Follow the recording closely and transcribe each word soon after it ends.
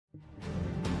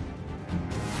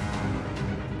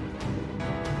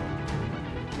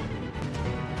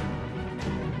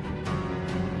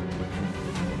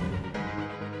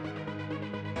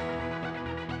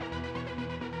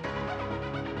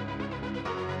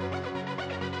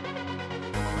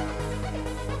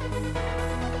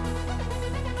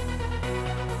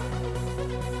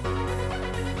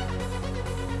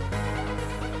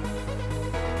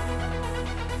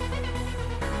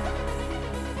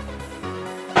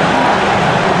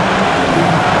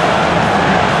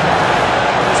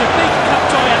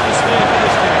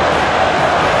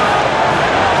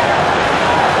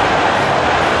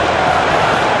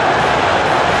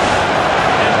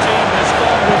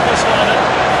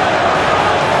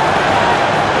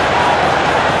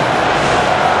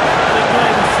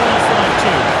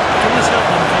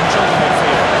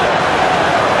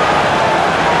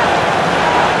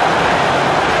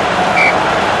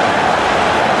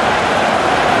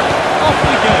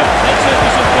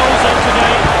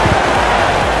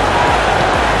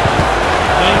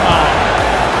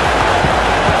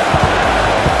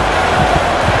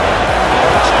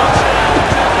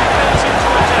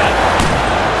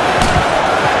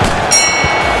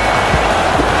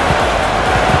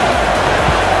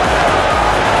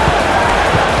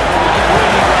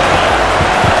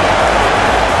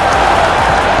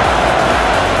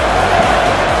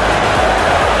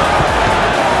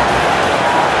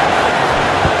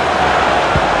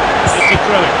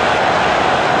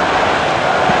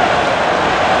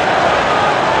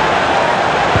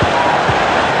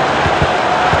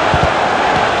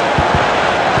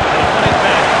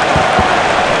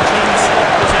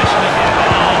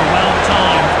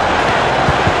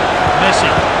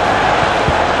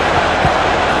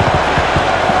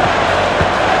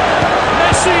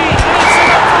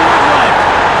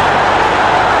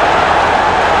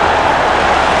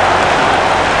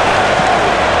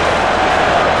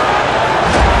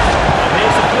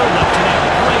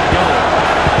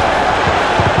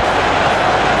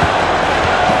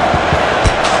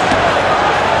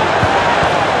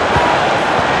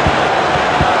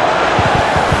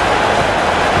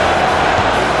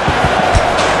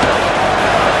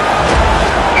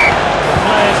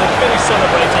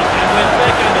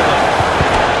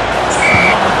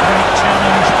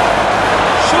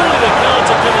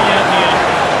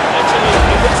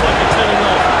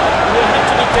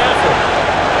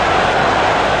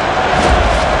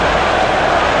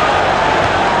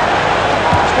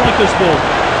this ball.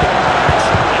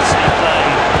 Messi play.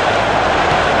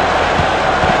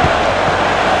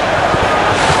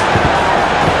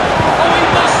 Oh, he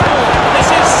must score. This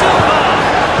is Silva.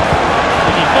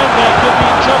 The defender could be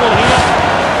in trouble here.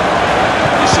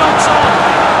 The shot's on.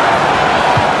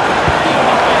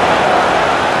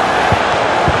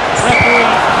 Referee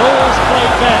calls play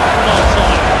back for an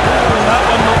offside. Oh, that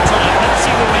one looked on it. Let's see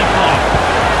the replay.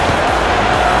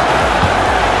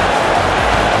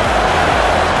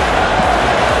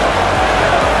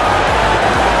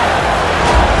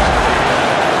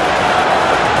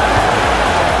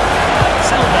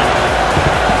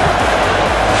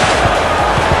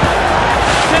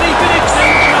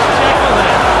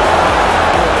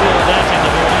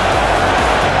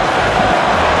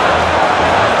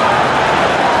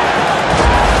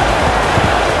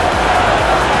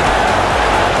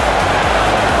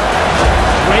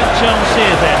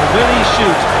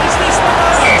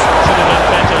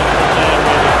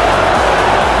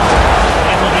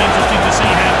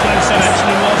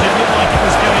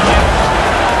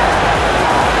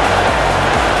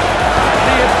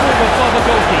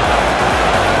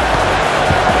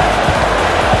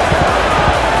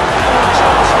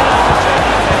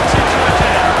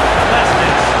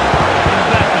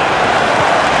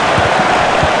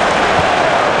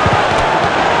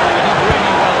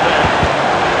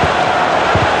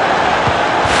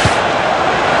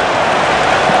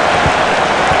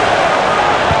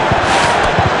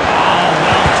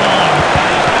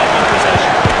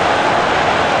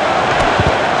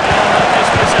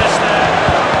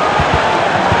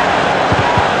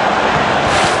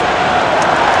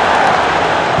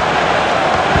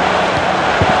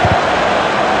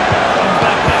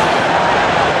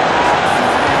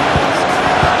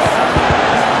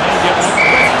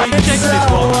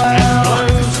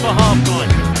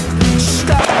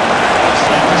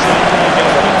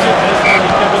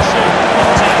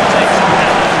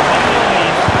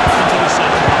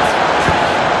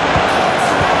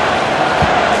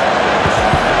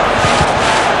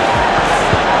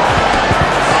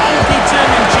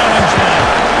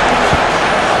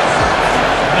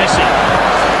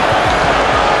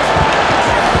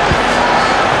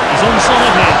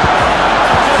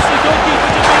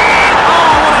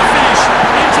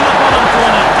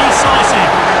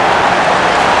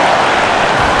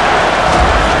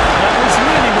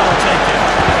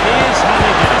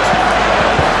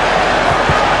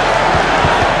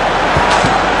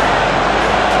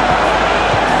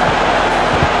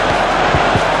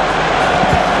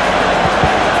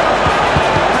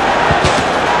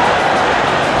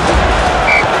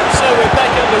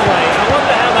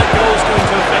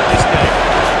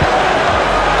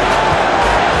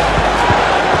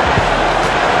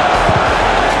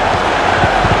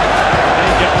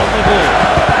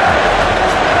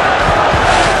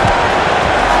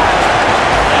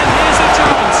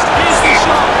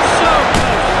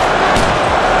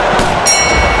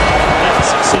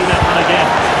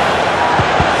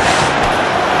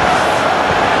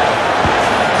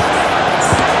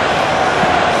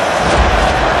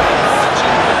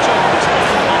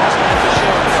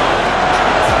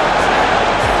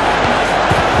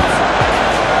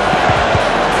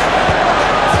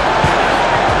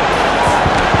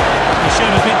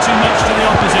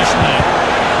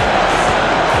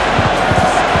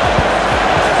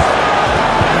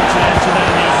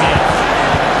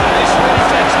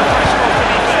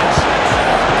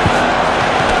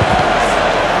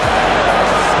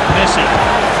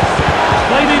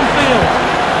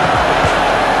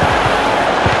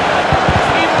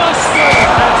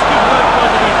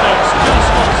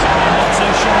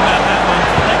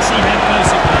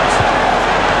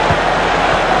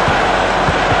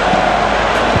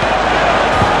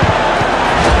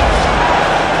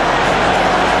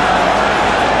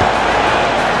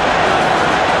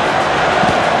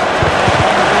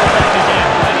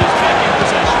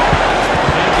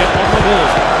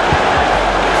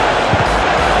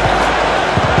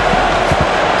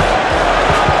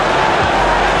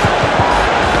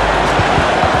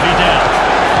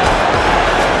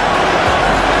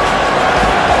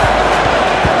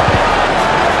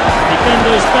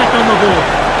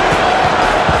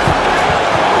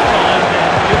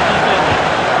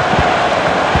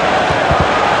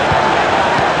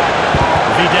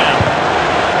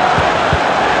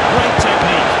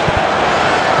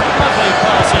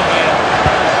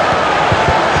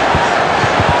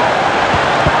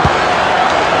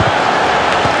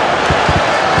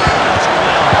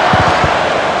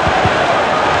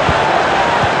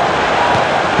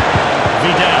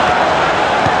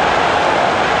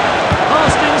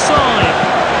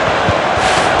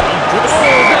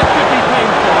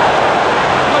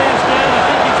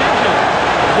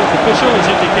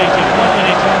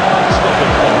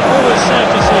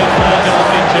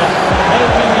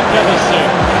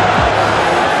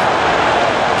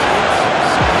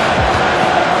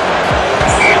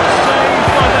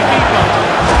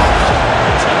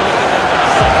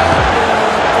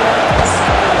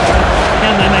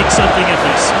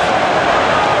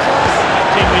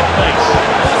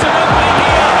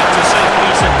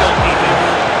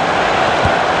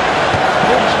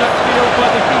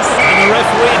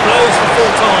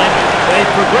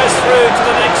 through to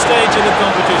the next stage of the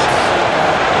competition.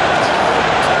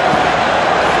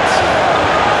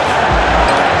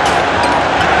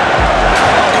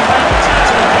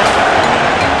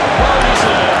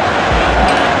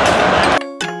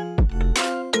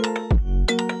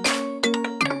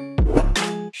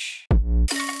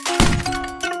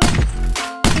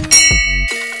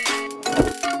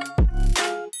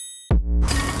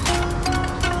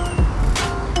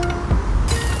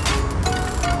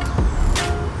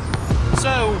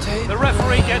 So, the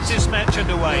referee gets this match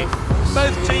underway.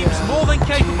 Both teams more than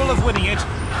capable of winning it.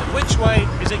 Which way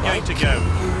is it going to go?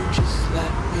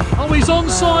 Oh, he's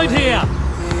onside here.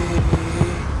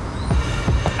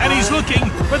 And he's looking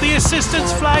for the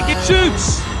assistant's flag. It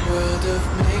shoots!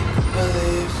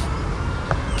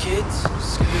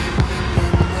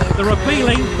 They're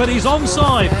appealing, but he's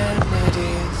onside.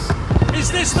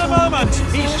 Is this the moment?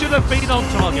 He should have been on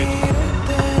target.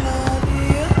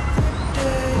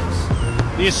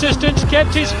 The assistant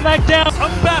kept his flag down.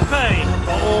 Mbappé!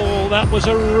 Oh, that was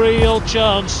a real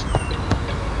chance.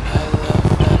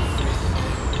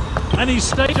 And he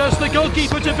stayed. Just the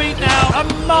goalkeeper to beat now. A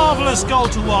marvellous goal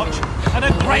to watch. And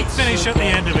a great finish at the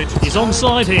end of it. He's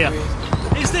onside here.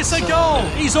 Is this a goal?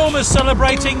 He's almost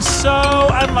celebrating, so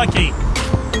unlucky.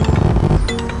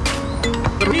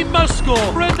 He must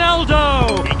score.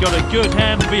 Ronaldo! He got a good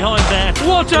hand behind that.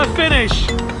 What a finish!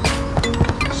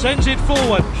 Sends it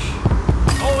forward.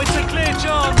 Oh, it's a clear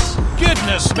chance.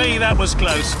 Goodness me, that was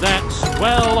close. That's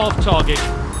well off target.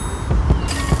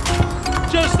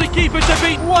 Just the keeper to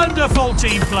beat. Wonderful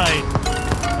team play.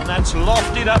 And that's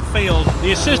lofted upfield.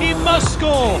 The assist. He must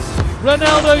score.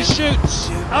 Ronaldo shoots.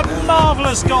 A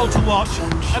marvellous goal to watch.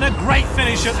 And a great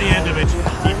finish at the end of it.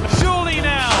 Surely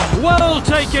now. Well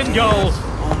taken goal.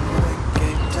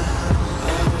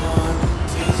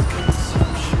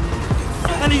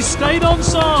 And he stayed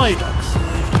onside.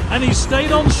 And he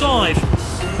stayed onside.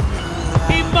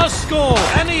 He must score.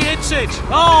 And he hits it.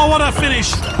 Oh, what a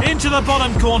finish. Into the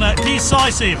bottom corner.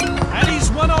 Decisive. And he's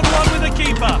one-on-one with the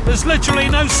keeper. There's literally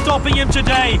no stopping him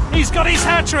today. He's got his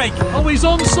hat-trick. Oh, he's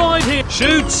onside here.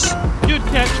 Shoots. Good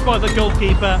catch by the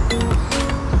goalkeeper.